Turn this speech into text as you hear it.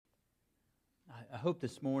I hope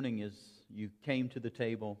this morning as you came to the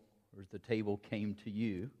table, or as the table came to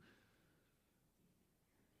you,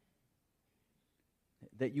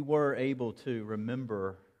 that you were able to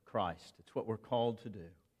remember Christ. It's what we're called to do.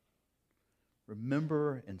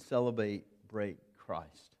 Remember and celebrate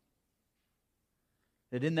Christ.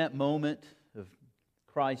 That in that moment of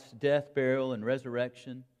Christ's death, burial, and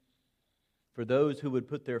resurrection, for those who would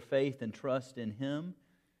put their faith and trust in Him,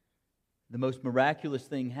 the most miraculous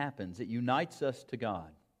thing happens. It unites us to God.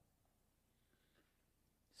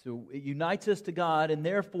 So it unites us to God, and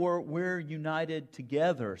therefore we're united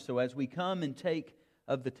together. So as we come and take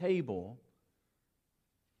of the table,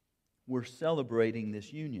 we're celebrating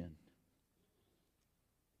this union.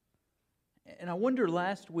 And I wonder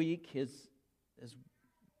last week, as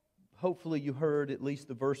hopefully you heard at least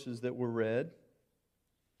the verses that were read,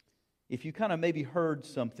 if you kind of maybe heard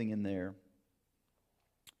something in there.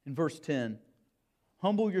 In verse 10,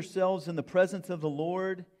 humble yourselves in the presence of the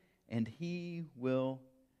Lord, and He will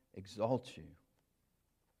exalt you.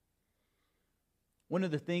 One of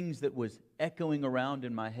the things that was echoing around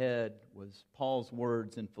in my head was Paul's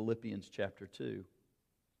words in Philippians chapter 2.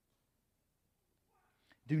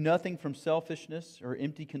 Do nothing from selfishness or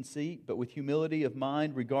empty conceit, but with humility of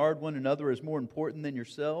mind regard one another as more important than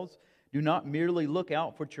yourselves. Do not merely look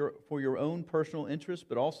out for your own personal interest,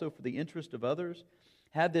 but also for the interest of others.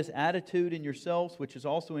 Have this attitude in yourselves, which is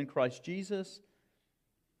also in Christ Jesus,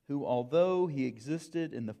 who, although He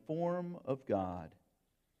existed in the form of God,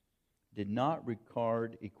 did not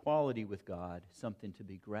regard equality with God something to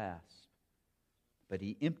be grasped, but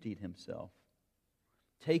He emptied Himself,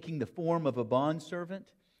 taking the form of a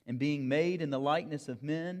bondservant, and being made in the likeness of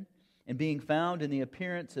men, and being found in the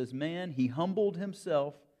appearance as man, He humbled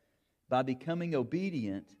Himself by becoming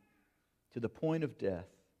obedient to the point of death,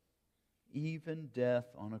 even death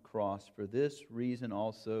on a cross. For this reason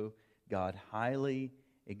also God highly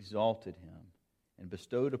exalted Him and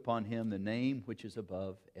bestowed upon Him the name which is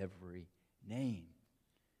above every name.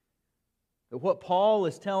 But what Paul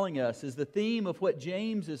is telling us is the theme of what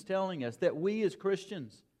James is telling us, that we as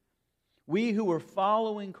Christians, we who are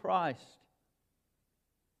following Christ,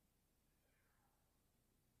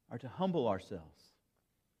 are to humble ourselves,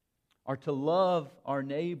 are to love our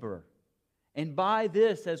neighbor. And by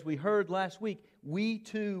this, as we heard last week, we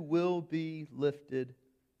too will be lifted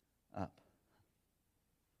up.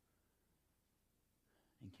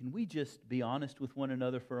 And can we just be honest with one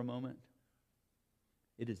another for a moment?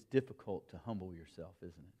 It is difficult to humble yourself,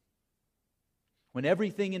 isn't it? When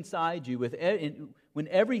everything inside you, when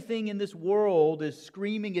everything in this world is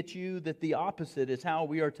screaming at you that the opposite is how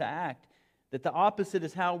we are to act, that the opposite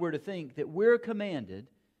is how we're to think, that we're commanded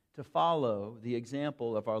to follow the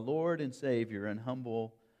example of our Lord and Savior and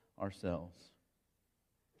humble ourselves.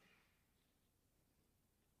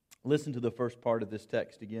 Listen to the first part of this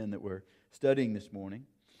text again that we're studying this morning.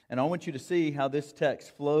 And I want you to see how this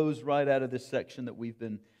text flows right out of this section that we've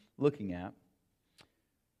been looking at.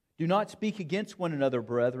 Do not speak against one another,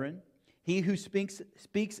 brethren. He who speaks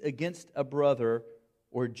against a brother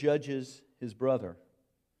or judges his brother.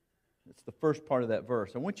 That's the first part of that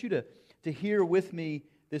verse. I want you to hear with me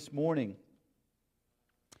this morning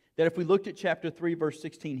that if we looked at chapter 3, verse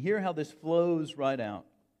 16, hear how this flows right out.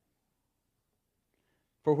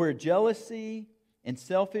 For where jealousy and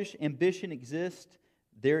selfish ambition exist,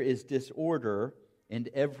 there is disorder and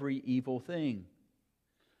every evil thing.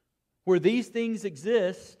 Where these things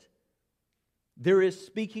exist, there is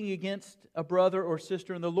speaking against a brother or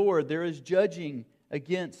sister in the Lord. There is judging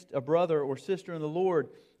against a brother or sister in the Lord.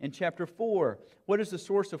 In chapter 4, what is the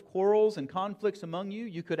source of quarrels and conflicts among you?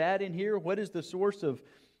 You could add in here, what is the source of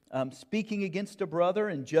speaking against a brother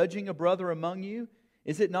and judging a brother among you?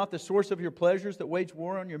 Is it not the source of your pleasures that wage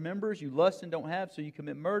war on your members? You lust and don't have, so you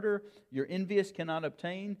commit murder. You're envious, cannot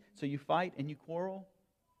obtain, so you fight and you quarrel.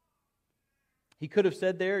 He could have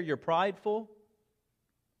said there, you're prideful,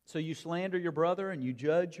 so you slander your brother and you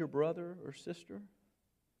judge your brother or sister.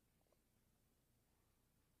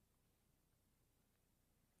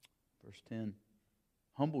 Verse 10,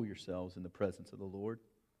 humble yourselves in the presence of the Lord.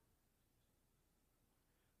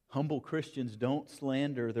 Humble Christians don't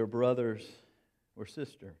slander their brothers or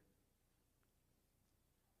sister.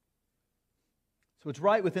 So it's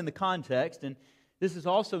right within the context, and this is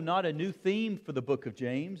also not a new theme for the book of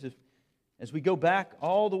James. As we go back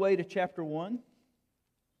all the way to chapter 1,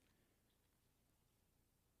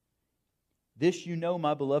 this you know,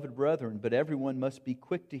 my beloved brethren, but everyone must be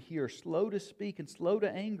quick to hear, slow to speak, and slow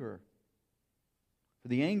to anger. For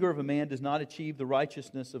the anger of a man does not achieve the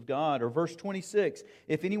righteousness of God. Or verse 26,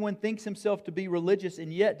 if anyone thinks himself to be religious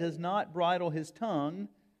and yet does not bridle his tongue,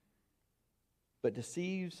 but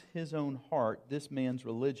deceives his own heart, this man's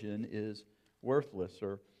religion is worthless.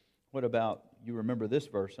 Or what about, you remember this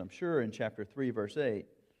verse, I'm sure, in chapter 3, verse 8.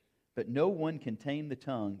 But no one can tame the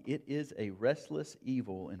tongue. It is a restless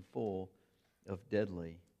evil and full of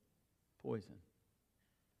deadly poison.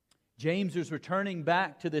 James is returning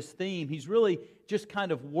back to this theme. He's really just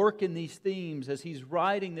kind of working these themes as he's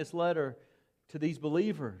writing this letter to these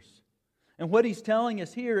believers. And what he's telling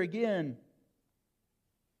us here again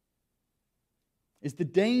is the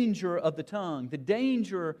danger of the tongue, the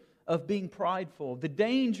danger of being prideful, the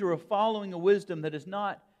danger of following a wisdom that is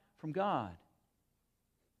not from God.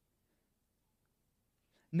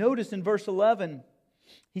 Notice in verse 11,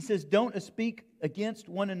 he says, "Don't speak against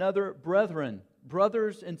one another, brethren,"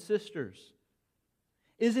 brothers and sisters.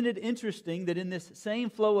 Isn't it interesting that in this same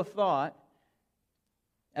flow of thought,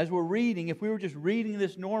 as we're reading, if we were just reading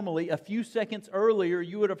this normally, a few seconds earlier,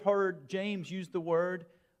 you would have heard James use the word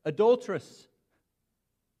adulteress.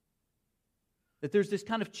 That there's this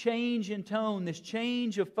kind of change in tone, this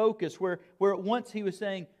change of focus, where at once he was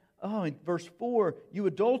saying, oh, in verse 4, you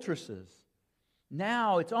adulteresses.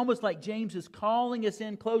 Now, it's almost like James is calling us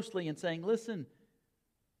in closely and saying, listen,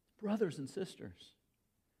 brothers and sisters,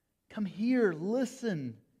 come here,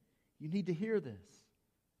 listen. You need to hear this.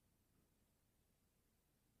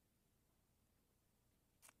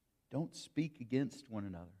 Don't speak against one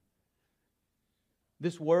another.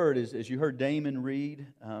 This word, is, as you heard Damon read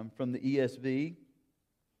from the ESV,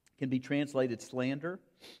 can be translated slander,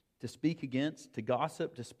 to speak against, to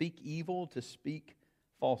gossip, to speak evil, to speak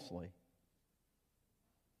falsely.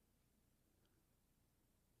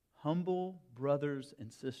 Humble brothers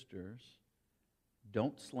and sisters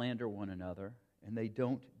don't slander one another, and they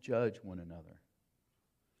don't judge one another.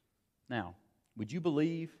 Now, would you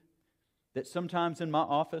believe that sometimes in my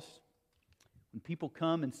office, when people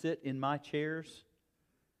come and sit in my chairs,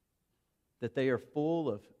 that they are full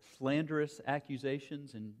of slanderous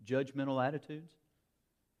accusations and judgmental attitudes?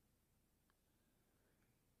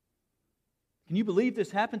 Can you believe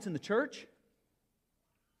this happens in the church?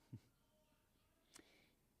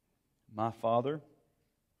 My father,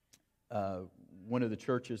 one of the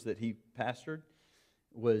churches that he pastored,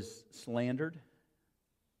 was slandered,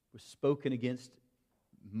 was spoken against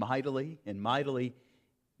mightily and mightily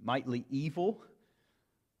evil.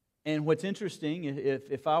 And what's interesting,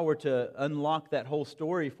 if I were to unlock that whole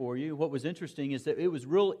story for you, what was interesting is that it was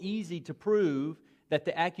real easy to prove that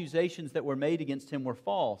the accusations that were made against him were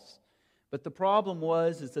false. But the problem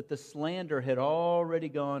is that the slander had already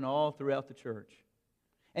gone all throughout the church.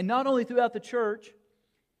 And not only throughout the church,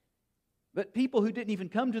 but people who didn't even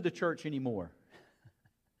come to the church anymore.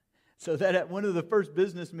 So that at one of the first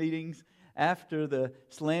business meetings after the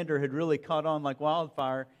slander had really caught on like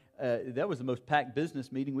wildfire, that was the most packed business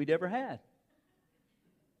meeting we'd ever had.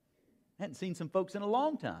 Hadn't seen some folks in a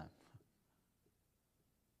long time.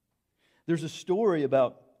 There's a story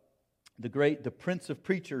about the Prince of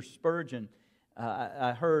Preachers, Spurgeon.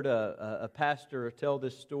 I heard a pastor tell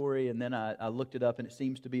this story, and then I looked it up, and it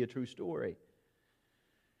seems to be a true story.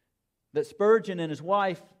 That Spurgeon and his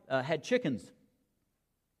wife had chickens.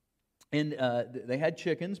 And they had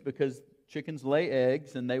chickens because chickens lay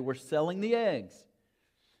eggs, and they were selling the eggs.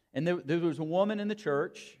 And there was a woman in the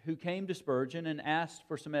church who came to Spurgeon and asked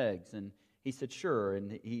for some eggs. And he said, sure.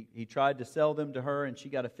 And he tried to sell them to her, and she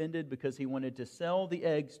got offended because he wanted to sell the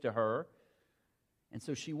eggs to her. And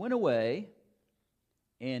so she went away,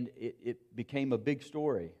 and it became a big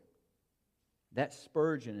story. That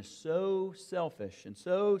Spurgeon is so selfish and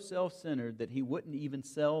so self-centered that he wouldn't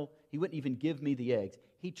even give me the eggs.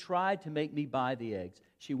 He tried to make me buy the eggs.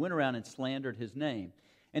 She went around and slandered his name.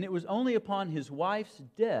 And it was only upon his wife's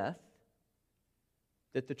death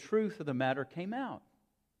that the truth of the matter came out.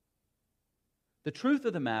 The truth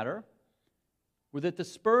of the matter were that the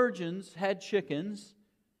Spurgeons had chickens.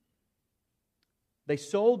 They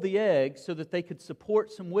sold the eggs so that they could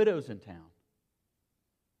support some widows in town.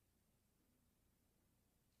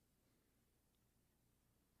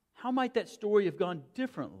 How might that story have gone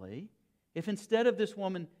differently if instead of this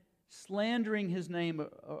woman slandering his name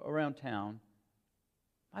around town,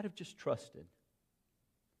 might have just trusted,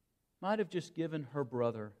 might have just given her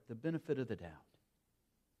brother the benefit of the doubt?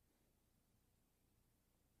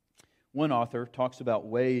 One author talks about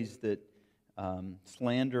ways that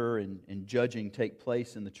slander and judging take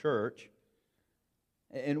place in the church.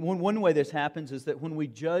 And one way this happens is that when we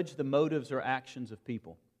judge the motives or actions of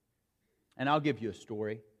people. And I'll give you a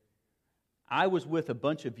story. I was with a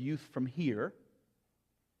bunch of youth from here.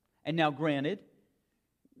 And now granted,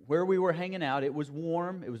 where we were hanging out, it was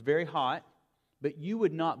warm, it was very hot. But you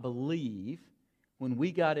would not believe when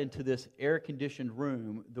we got into this air-conditioned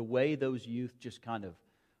room, the way those youth just kind of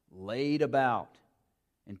laid about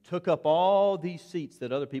and took up all these seats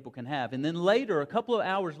that other people can have. And then later, a couple of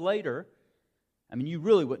hours later, I mean, you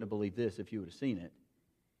really wouldn't have believed this if you would have seen it.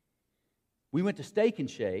 We went to Steak and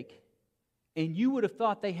Shake, and you would have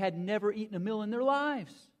thought they had never eaten a meal in their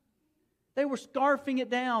lives. They were scarfing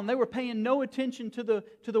it down. They were paying no attention to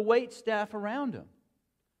the wait staff around them.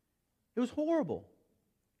 It was horrible.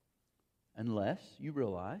 Unless you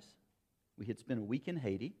realize we had spent a week in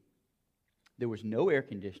Haiti. There was no air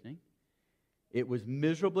conditioning. It was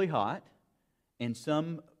miserably hot. And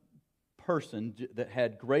some person that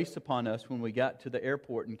had grace upon us when we got to the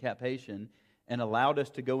airport in Cap-Haitian and allowed us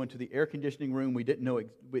to go into the air conditioning room we didn't know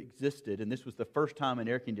existed. And this was the first time an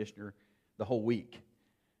air conditioner the whole week.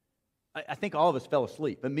 I think all of us fell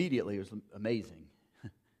asleep immediately. It was amazing.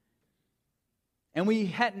 And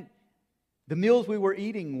the meals we were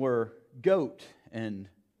eating were goat and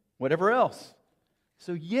whatever else.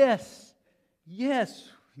 So yes,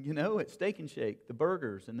 at Steak and Shake, the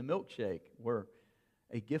burgers and the milkshake were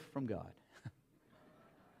a gift from God.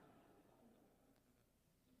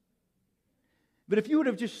 But if you would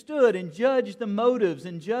have just stood and judged the motives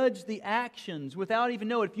and judged the actions without even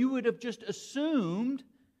knowing, if you would have just assumed,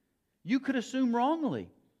 you could assume wrongly.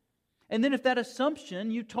 And then if that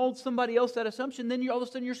assumption, you told somebody else that assumption, then all of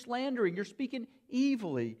a sudden you're slandering, you're speaking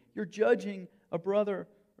evilly, you're judging a brother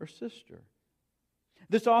or sister.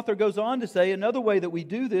 This author goes on to say another way that we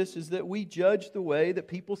do this is that we judge the way that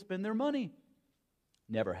people spend their money.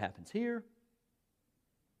 Never happens here.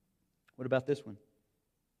 What about this one?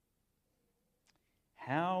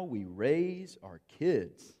 How we raise our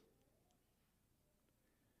kids.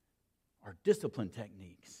 Our discipline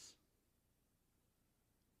techniques.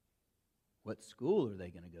 What school are they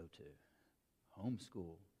going to go to?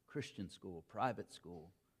 Homeschool, Christian school, private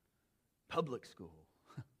school, public school.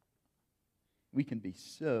 We can be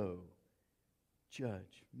so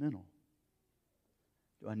judgmental.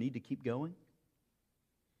 Do I need to keep going?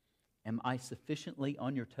 Am I sufficiently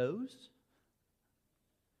on your toes?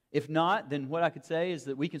 If not, then what I could say is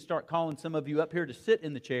that we can start calling some of you up here to sit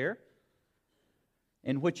in the chair.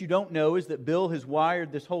 And what you don't know is that Bill has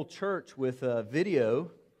wired this whole church with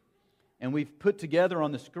video. And we've put together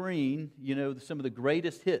on the screen, some of the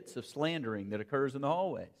greatest hits of slandering that occurs in the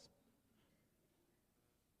hallways.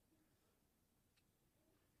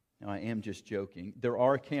 Now, I am just joking. There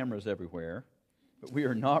are cameras everywhere, but we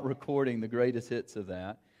are not recording the greatest hits of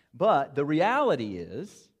that. But the reality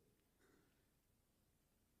is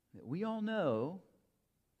that we all know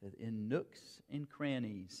that in nooks and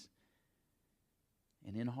crannies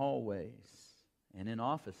and in hallways and in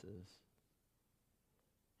offices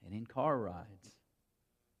and in car rides,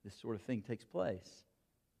 this sort of thing takes place.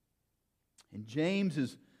 And James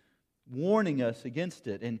is warning us against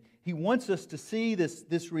it. And he wants us to see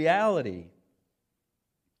this reality.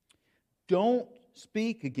 Don't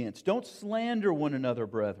speak against, don't slander one another,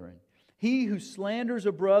 brethren. He who slanders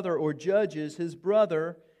a brother or judges his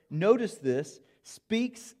brother, notice this,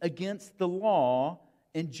 speaks against the law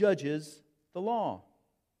and judges the law.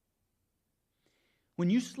 When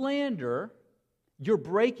you slander, you're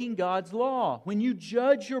breaking God's law. When you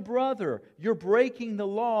judge your brother, you're breaking the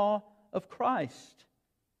law of Christ.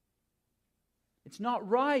 It's not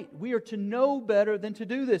right. We are to know better than to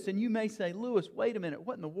do this. And you may say, Lewis, wait a minute.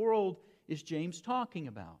 What in the world is James talking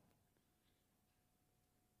about?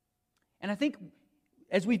 And I think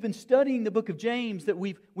as we've been studying the book of James, that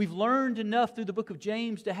we've learned enough through the book of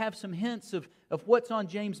James to have some hints of what's on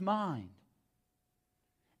James' mind.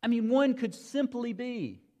 I mean, it could simply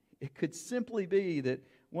be that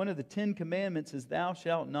one of the 10 commandments is thou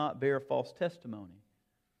shalt not bear false testimony.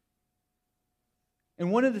 And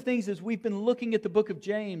one of the things as we've been looking at the book of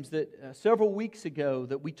James that several weeks ago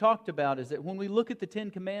that we talked about is that when we look at the 10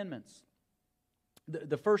 commandments,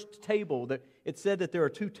 the first table, that it said that there are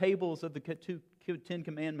 2 tables of the 10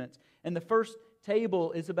 commandments. And the first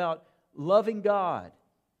table is about loving God,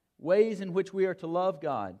 ways in which we are to love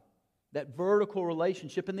God, that vertical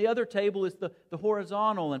relationship. And the other table is the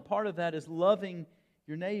horizontal, and part of that is loving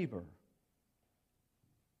your neighbor.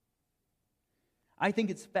 I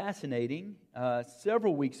think it's fascinating.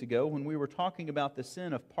 Several weeks ago, when we were talking about the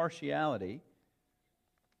sin of partiality,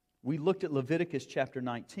 we looked at Leviticus chapter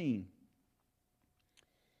 19.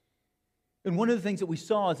 And one of the things that we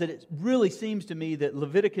saw is that it really seems to me that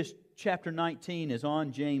Leviticus chapter 19 is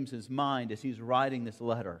on James's mind as he's writing this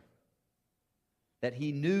letter. That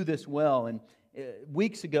he knew this well. And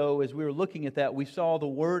weeks ago, as we were looking at that, we saw the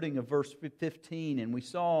wording of verse 15, and we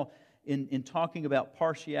saw in talking about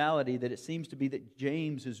partiality that it seems to be that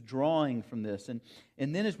James is drawing from this. And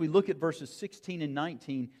then as we look at verses 16 and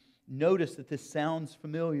 19, notice that this sounds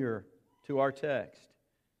familiar to our text.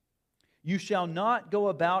 You shall not go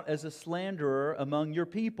about as a slanderer among your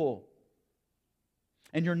people,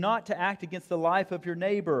 and you're not to act against the life of your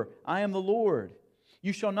neighbor. I am the Lord.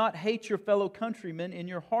 You shall not hate your fellow countrymen in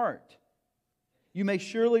your heart. You may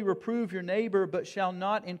surely reprove your neighbor, but shall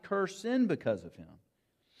not incur sin because of him.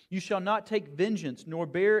 You shall not take vengeance, nor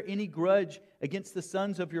bear any grudge against the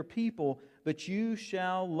sons of your people, but you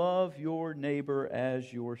shall love your neighbor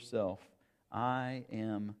as yourself. I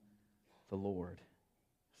am the Lord.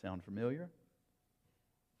 Sound familiar?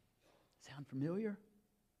 Sound familiar?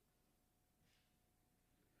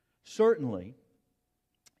 Certainly,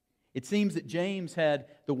 it seems that James had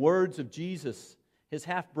the words of Jesus, his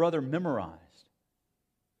half-brother, memorized.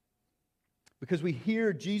 Because we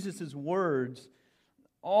hear Jesus' words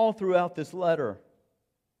all throughout this letter.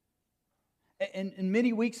 And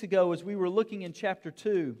many weeks ago, as we were looking in chapter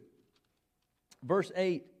 2, verse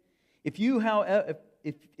 8,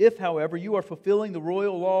 if, however, you are fulfilling the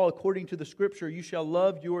royal law according to the Scripture, you shall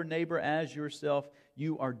love your neighbor as yourself,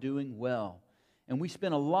 you are doing well. And we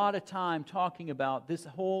spent a lot of time talking about this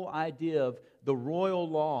whole idea of the royal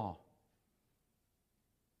law.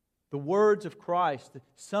 The words of Christ,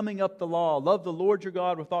 summing up the law. Love the Lord your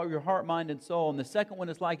God with all your heart, mind, and soul. And the second one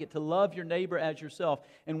is like it, to love your neighbor as yourself.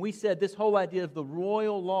 And we said this whole idea of the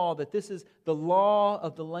royal law, that this is the law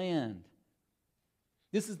of the land.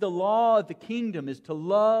 This is the law of the kingdom, is to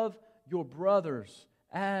love your brothers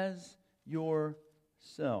as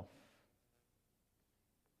yourself.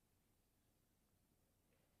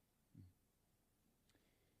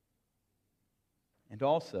 And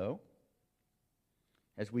also,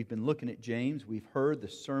 as we've been looking at James, we've heard the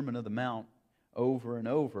Sermon on the Mount over and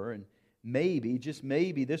over, and maybe, just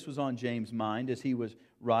maybe, this was on James' mind as he was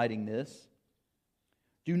writing this.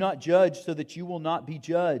 Do not judge so that you will not be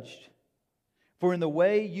judged. For in the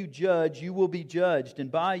way you judge, you will be judged, and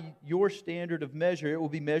by your standard of measure, it will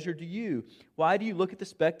be measured to you. Why do you look at the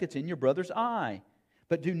speck that's in your brother's eye,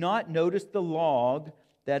 but do not notice the log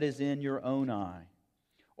that is in your own eye?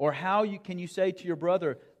 Or how can you say to your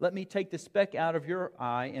brother, let me take the speck out of your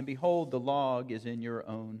eye, and behold, the log is in your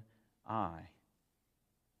own eye?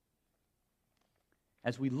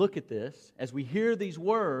 As we look at this, as we hear these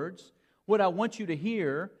words, what I want you to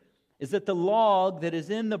hear is that the log that is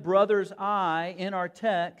in the brother's eye in our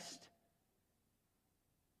text,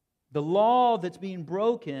 the law that's being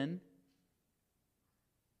broken,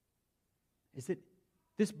 is that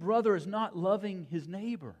this brother is not loving his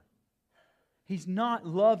neighbor. He's not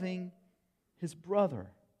loving his brother.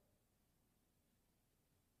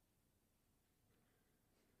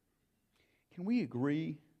 Can we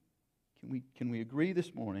agree? Can we agree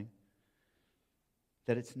this morning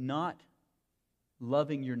that it's not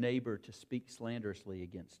loving your neighbor to speak slanderously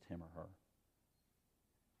against him or her?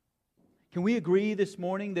 Can we agree this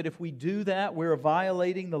morning that if we do that, we're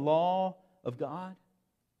violating the law of God?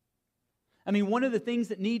 I mean, one of the things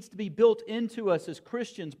that needs to be built into us as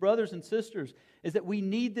Christians, brothers and sisters, is that we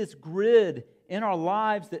need this grid in our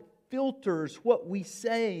lives that filters what we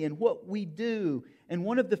say and what we do. And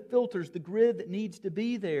one of the filters, the grid that needs to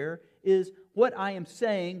be there, is what I am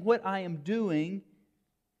saying, what I am doing.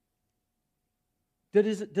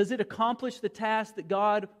 Does it accomplish the task that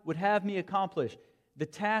God would have me accomplish? The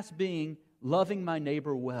task being loving my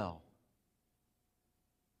neighbor well.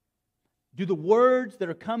 Do the words that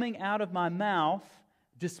are coming out of my mouth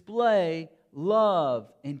display love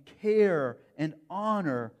and care and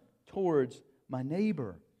honor towards my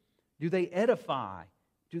neighbor? Do they edify?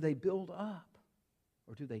 Do they build up?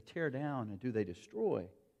 Or do they tear down and do they destroy?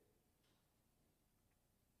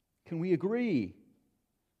 Can we agree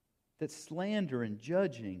that slander and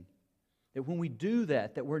judging, that when we do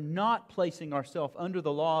that, that we're not placing ourselves under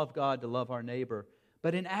the law of God to love our neighbor,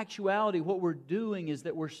 but in actuality, what we're doing is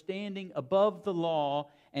that we're standing above the law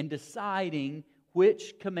and deciding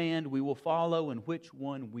which command we will follow and which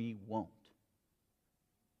one we won't.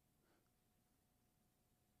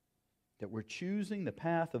 That we're choosing the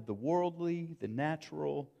path of the worldly, the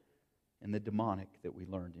natural, and the demonic that we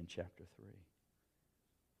learned in chapter 3.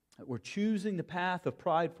 That we're choosing the path of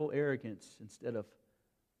prideful arrogance instead of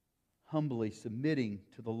humbly submitting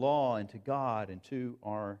to the law and to God and to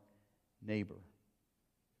our neighbor.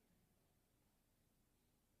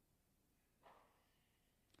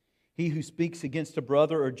 He who speaks against a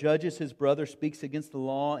brother or judges his brother speaks against the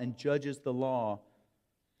law and judges the law.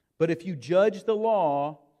 But if you judge the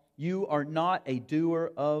law, you are not a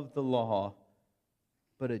doer of the law,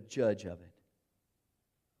 but a judge of it.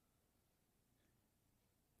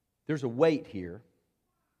 There's a weight here.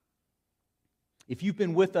 If you've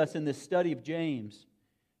been with us in this study of James,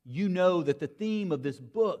 you know that the theme of this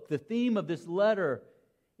book, the theme of this letter,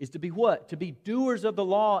 is to be what? To be doers of the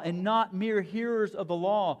law and not mere hearers of the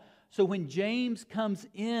law. So when James comes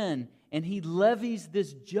in and he levies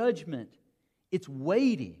this judgment, it's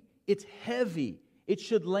weighty, it's heavy. It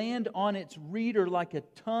should land on its reader like a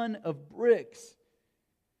ton of bricks.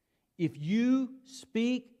 If you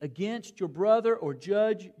speak against your brother or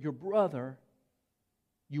judge your brother,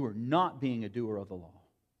 you are not being a doer of the law.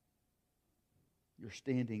 You're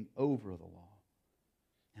standing over the law.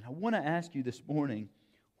 And I want to ask you this morning,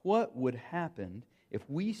 what would happen if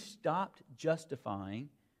we stopped justifying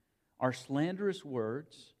our slanderous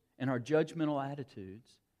words and our judgmental attitudes,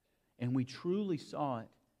 and we truly saw it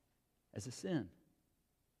as a sin?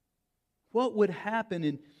 What would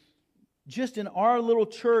happen just in our little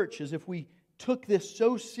church as if we took this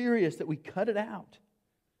so serious that we cut it out?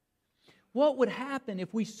 What would happen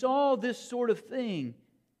if we saw this sort of thing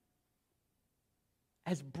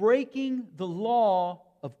as breaking the law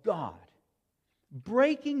of God?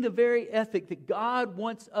 Breaking the very ethic that God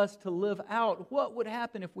wants us to live out. What would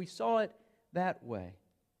happen if we saw it that way?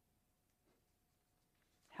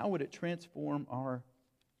 How would it transform our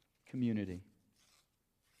community?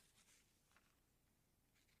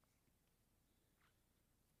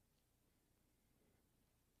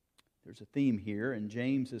 There's a theme here, and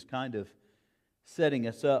James is kind of setting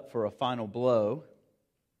us up for a final blow.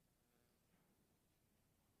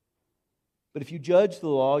 But if you judge the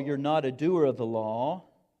law, you're not a doer of the law,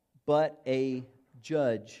 but a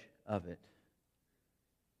judge of it.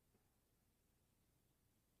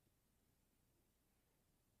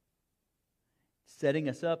 Setting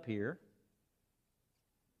us up here.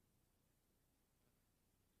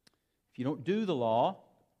 If you don't do the law,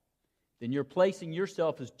 then you're placing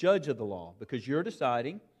yourself as judge of the law, because you're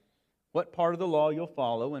deciding what part of the law you'll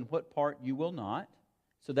follow and what part you will not.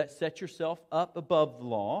 So that sets yourself up above the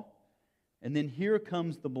law. And then here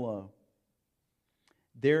comes the blow.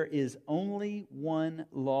 There is only one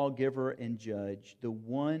lawgiver and judge, the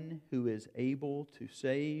one who is able to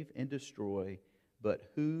save and destroy.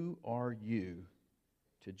 But who are you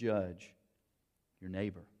to judge your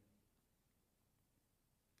neighbor?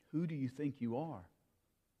 Who do you think you are?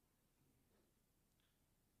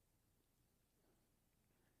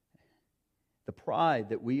 The pride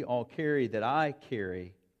that we all carry, that I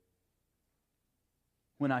carry,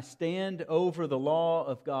 when I stand over the law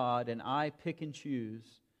of God and I pick and choose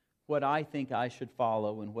what I think I should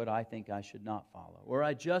follow and what I think I should not follow, or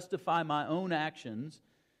I justify my own actions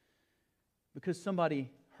because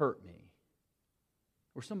somebody hurt me,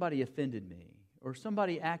 or somebody offended me, or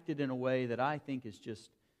somebody acted in a way that I think is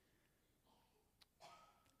just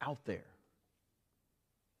out there.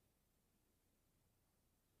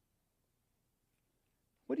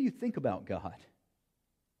 What do you think about God?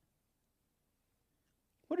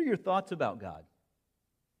 What are your thoughts about God?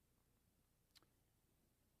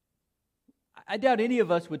 I doubt any of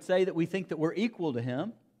us would say that we think that we're equal to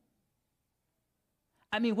Him.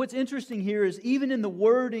 I mean, what's interesting here is even in the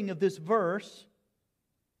wording of this verse,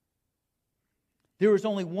 there is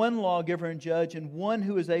only one lawgiver and judge and one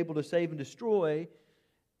who is able to save and destroy.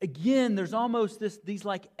 Again, there's almost these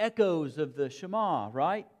like echoes of the Shema,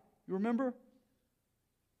 right? You remember?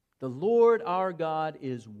 The Lord our God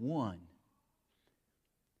is one.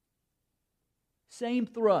 Same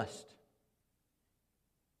thrust.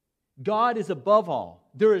 God is above all.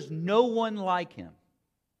 There is no one like Him.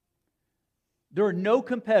 There are no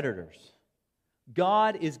competitors.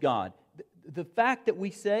 God is God. The fact that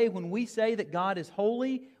when we say that God is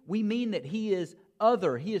holy, we mean that He is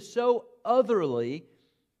other. He is so otherly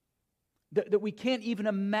that we can't even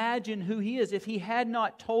imagine who He is. If He had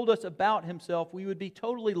not told us about Himself, we would be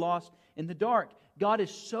totally lost in the dark. God is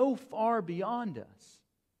so far beyond us.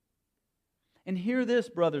 And hear this,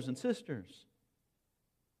 brothers and sisters.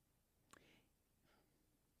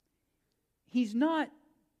 He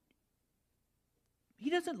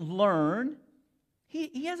doesn't learn.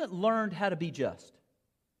 He hasn't learned how to be just.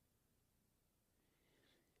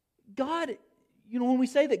 God, when we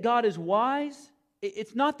say that God is wise,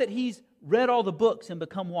 it's not that He's read all the books and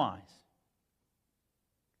become wise.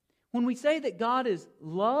 When we say that God is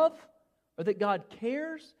love or that God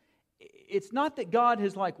cares, it's not that God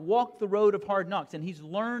has walked the road of hard knocks and He's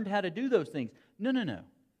learned how to do those things. No.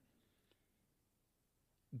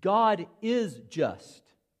 God is just.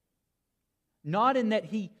 Not in that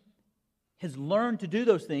He has learned to do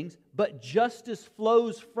those things, but justice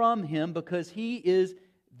flows from Him because it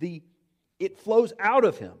flows out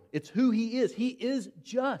of Him. It's who He is. He is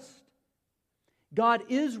just. God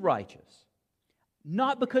is righteous.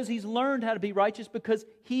 Not because he's learned how to be righteous, because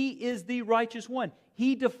he is the righteous one.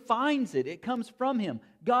 He defines it. It comes from him.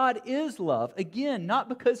 God is love. Again, not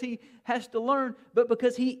because he has to learn, but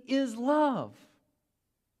because he is love.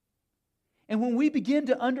 And when we begin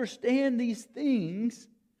to understand these things,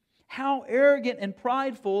 how arrogant and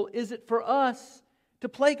prideful is it for us to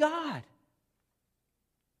play God?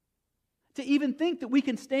 To even think that we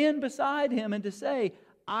can stand beside him and to say,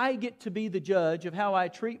 I get to be the judge of how I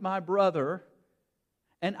treat my brother,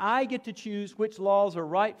 and I get to choose which laws are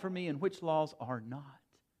right for me and which laws are not.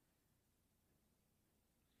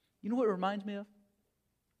 You know what it reminds me of?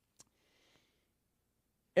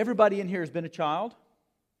 Everybody in here has been a child.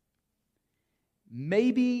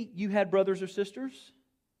 Maybe you had brothers or sisters.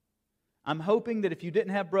 I'm hoping that if you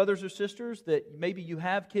didn't have brothers or sisters, that maybe you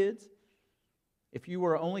have kids. If you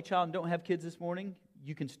were an only child and don't have kids this morning,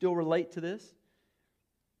 you can still relate to this.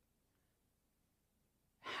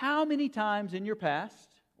 How many times in your past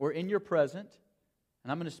or in your present,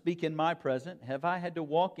 and I'm going to speak in my present, have I had to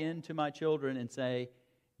walk into my children and say,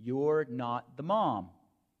 you're not the mom?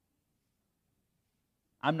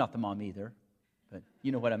 I'm not the mom either, but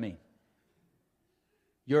you know what I mean.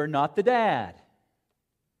 You're not the dad.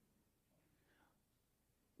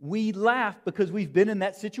 We laugh because we've been in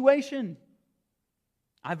that situation.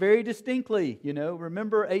 I very distinctly,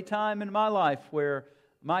 remember a time in my life where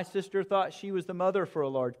my sister thought she was the mother for a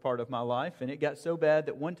large part of my life, and it got so bad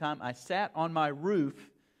that one time I sat on my roof.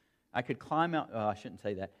 I could climb out. Oh, I shouldn't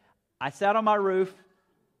say that. I sat on my roof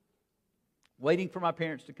waiting for my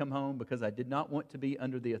parents to come home because I did not want to be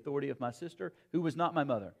under the authority of my sister, who was not my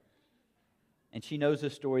mother. And she knows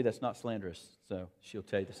this story that's not slanderous, so she'll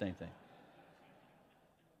tell you the same thing.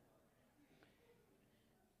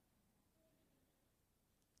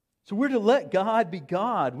 So we're to let God be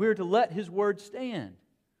God. We're to let His Word stand.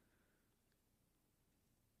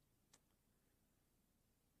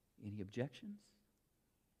 Any objections?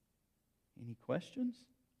 Any questions?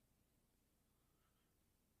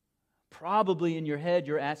 Probably in your head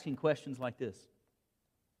you're asking questions like this.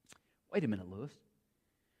 Wait a minute, Lewis.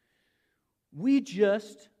 We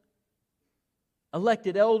just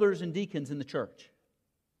elected elders and deacons in the church.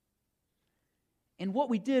 And what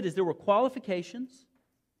we did is there were qualifications.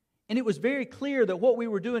 And it was very clear that what we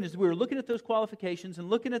were doing is we were looking at those qualifications and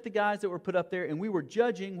looking at the guys that were put up there, and we were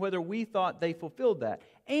judging whether we thought they fulfilled that.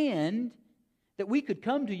 And that we could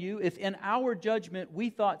come to you if in our judgment we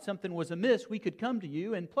thought something was amiss, we could come to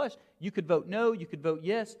you, and plus you could vote no, you could vote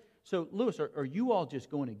yes. So, Lewis, are you all just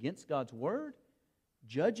going against God's word?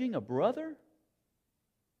 Judging a brother?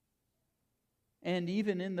 And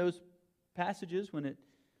even in those passages when it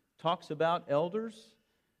talks about elders,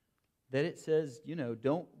 that it says,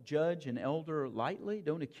 don't judge an elder lightly,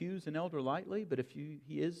 don't accuse an elder lightly, but if he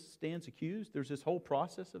stands accused, there's this whole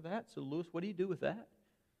process of that. So, Lewis, what do you do with that?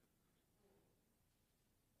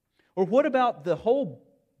 Or what about the whole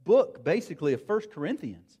book, basically, of 1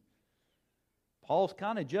 Corinthians? Paul's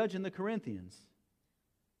kind of judging the Corinthians.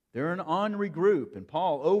 They're an ornery group, and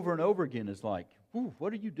Paul over and over again is like,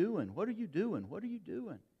 what are you doing? What are you doing? What are you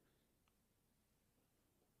doing?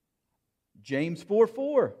 James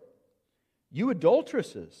 4:4. You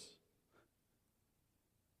adulteresses.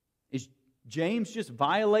 Is James just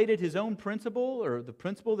violated his own principle or the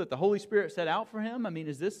principle that the Holy Spirit set out for him? I mean,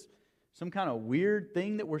 is this some kind of weird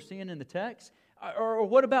thing that we're seeing in the text? Or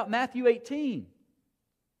what about Matthew 18?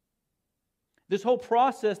 This whole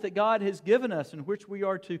process that God has given us in which we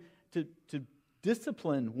are to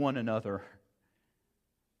discipline one another.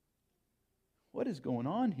 What is going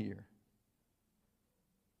on here?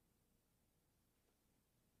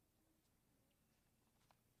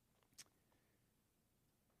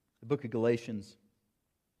 The book of Galatians,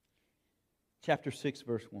 chapter 6,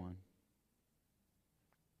 verse 1.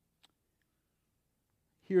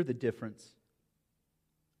 Hear the difference,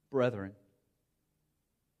 brethren.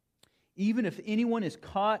 Even if anyone is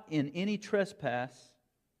caught in any trespass,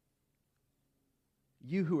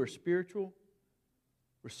 you who are spiritual,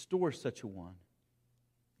 restore such a one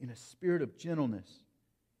in a spirit of gentleness,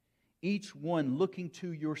 each one looking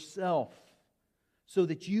to yourself, so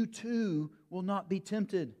that you too will not be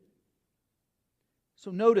tempted. So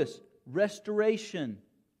notice, restoration,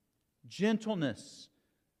 gentleness,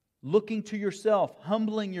 looking to yourself,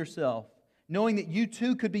 humbling yourself, knowing that you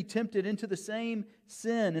too could be tempted into the same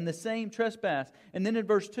sin and the same trespass. And then in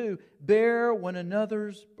verse 2, bear one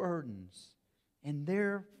another's burdens and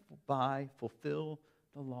thereby fulfill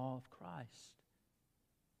the law of Christ.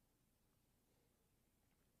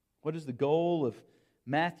 What is the goal of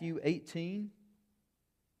Matthew 18?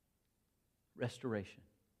 Restoration.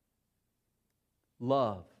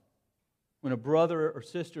 Love. When a brother or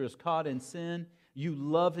sister is caught in sin, you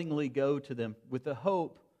lovingly go to them with the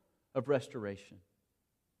hope of restoration,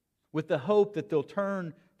 with the hope that they'll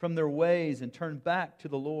turn from their ways and turn back to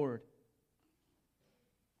the Lord.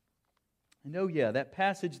 And oh yeah, that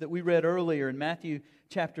passage that we read earlier in Matthew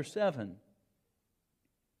chapter 7.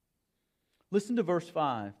 Listen to verse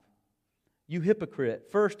 5. You hypocrite,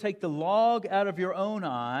 first take the log out of your own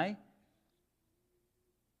eye,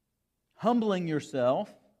 humbling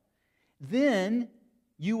yourself, then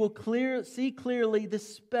you will see clearly the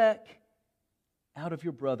speck out of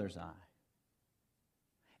your brother's eye.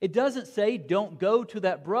 It doesn't say don't go to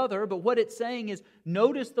that brother, but what it's saying is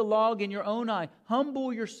notice the log in your own eye.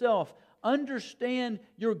 Humble yourself. Understand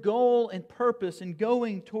your goal and purpose in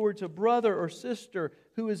going towards a brother or sister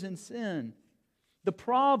who is in sin. The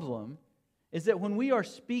problem is that when we are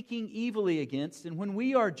speaking evilly against and when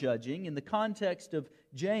we are judging in the context of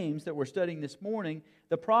James that we're studying this morning,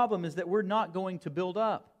 the problem is that we're not going to build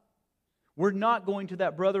up. We're not going to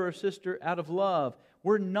that brother or sister out of love.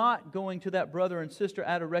 We're not going to that brother and sister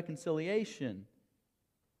out of reconciliation.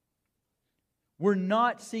 We're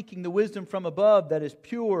not seeking the wisdom from above that is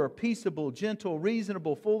pure, peaceable, gentle,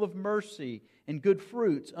 reasonable, full of mercy and good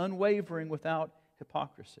fruits, unwavering, without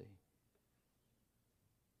hypocrisy.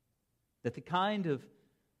 That the kind of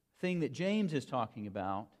thing that James is talking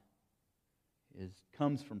about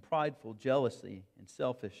comes from prideful jealousy and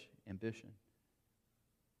selfish ambition.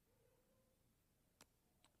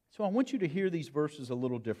 So I want you to hear these verses a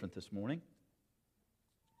little different this morning.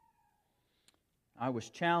 I was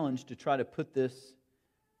challenged to try to put this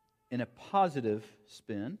in a positive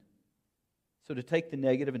spin. So to take the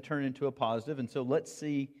negative and turn it into a positive. And so let's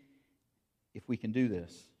see if we can do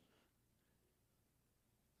this.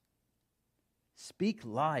 Speak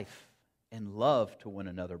life and love to one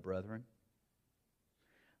another, brethren.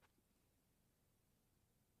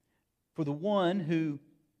 For the one who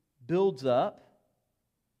builds up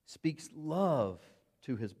speaks love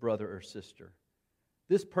to his brother or sister.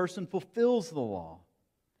 This person fulfills the law.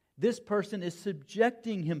 This person is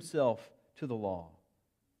subjecting himself to the law.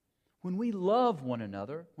 When we love one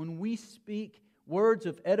another, when we speak words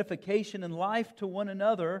of edification and life to one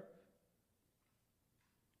another,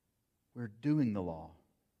 we're doing the law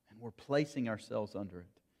and we're placing ourselves under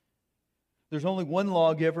it. There's only one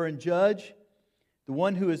lawgiver and judge, the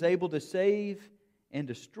one who is able to save and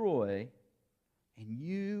destroy, and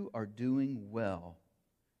you are doing well.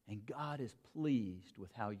 And God is pleased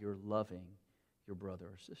with how you're loving your brother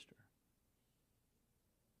or sister.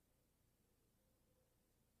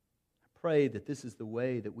 I pray that this is the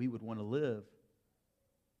way that we would want to live.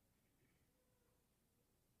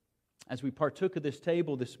 As we partook of this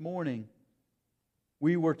table this morning,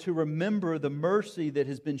 we were to remember the mercy that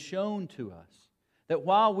has been shown to us. That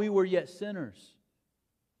while we were yet sinners,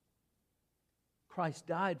 Christ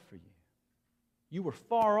died for you. You were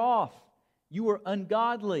far off. You were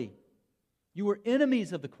ungodly. You were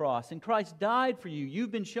enemies of the cross, and Christ died for you.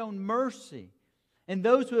 You've been shown mercy. And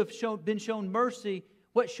those who have been shown mercy,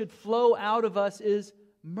 what should flow out of us is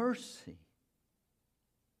mercy.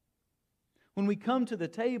 When we come to the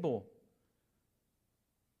table,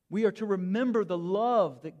 we are to remember the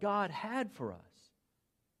love that God had for us.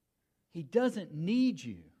 He doesn't need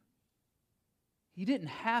you. He didn't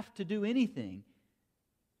have to do anything.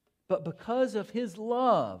 But because of His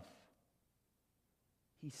love,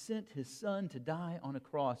 He sent His Son to die on a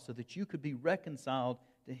cross so that you could be reconciled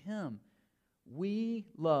to Him. We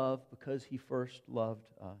love because He first loved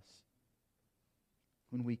us.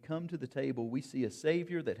 When we come to the table, we see a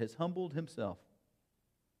Savior that has humbled Himself,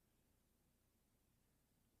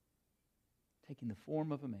 taking the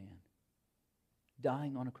form of a man,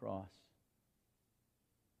 dying on a cross.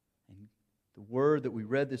 And the word that we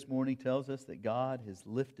read this morning tells us that God has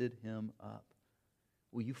lifted Him up.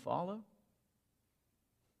 Will you follow?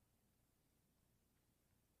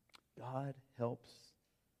 God helps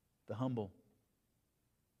the humble.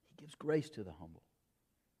 He gives grace to the humble.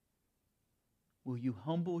 Will you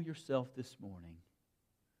humble yourself this morning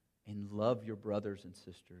and love your brothers and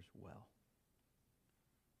sisters well?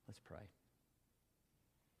 Let's pray.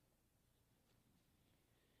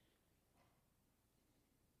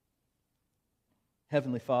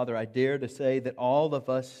 Heavenly Father, I dare to say that all of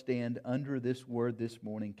us stand under this word this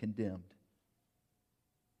morning condemned.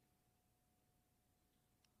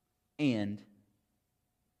 And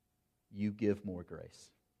you give more grace.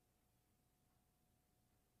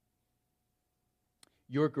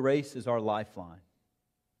 Your grace is our lifeline.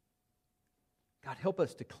 God, help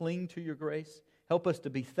us to cling to your grace. Help us to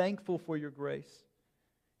be thankful for your grace.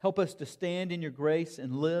 Help us to stand in your grace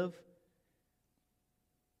and live.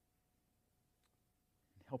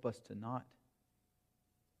 Help us to not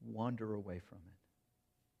wander away from it.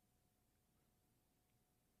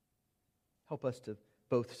 Help us to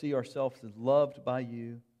both see ourselves as loved by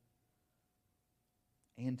you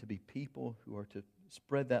and to be people who are to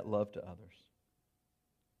spread that love to others.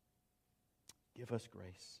 Give us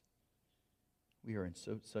grace. We are in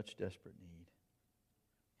such desperate need.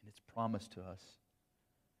 And it's promised to us.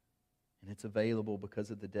 And it's available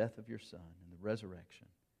because of the death of your Son and the resurrection.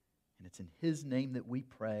 And it's in His name that we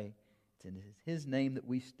pray. It's in His name that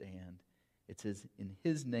we stand. It's in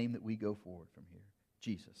His name that we go forward from here.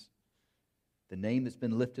 Jesus. The name that's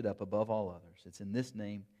been lifted up above all others. It's in this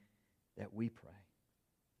name that we pray.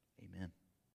 Amen.